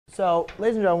So,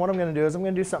 ladies and gentlemen, what I'm going to do is I'm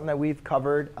going to do something that we've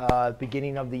covered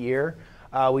beginning of the year.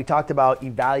 We talked about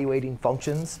evaluating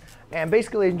functions. And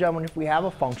basically, ladies and gentlemen, if we have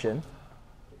a function,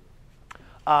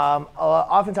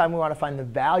 oftentimes we want to find the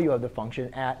value of the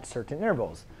function at certain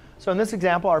intervals. So in this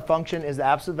example, our function is the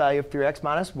absolute value of 3x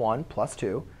minus 1 plus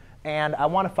 2. And I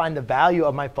want to find the value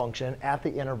of my function at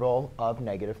the interval of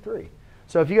negative 3.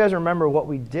 So if you guys remember what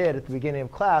we did at the beginning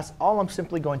of class, all I'm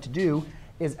simply going to do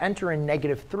is enter in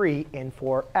negative 3 in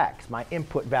for x, my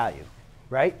input value.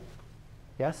 Right?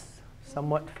 Yes?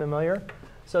 Somewhat familiar?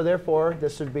 So therefore,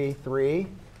 this would be 3.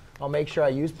 I'll make sure I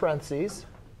use parentheses.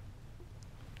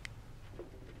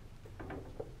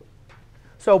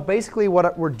 So basically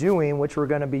what we're doing, which we're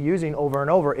going to be using over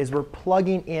and over, is we're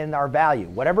plugging in our value.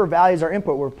 Whatever value is our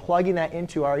input, we're plugging that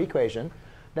into our equation.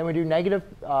 Then we do negative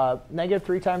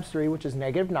 3 times 3, which is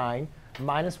negative 9.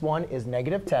 Minus 1 is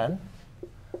negative 10.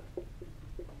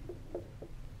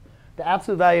 The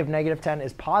absolute value of negative 10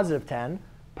 is positive 10.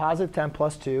 Positive 10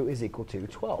 plus 2 is equal to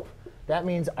 12. That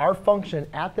means our function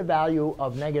at the value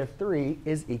of negative 3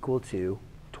 is equal to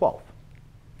 12.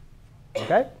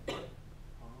 OK?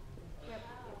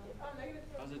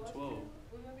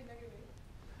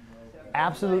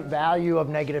 Absolute value of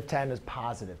negative 10 is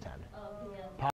positive 10.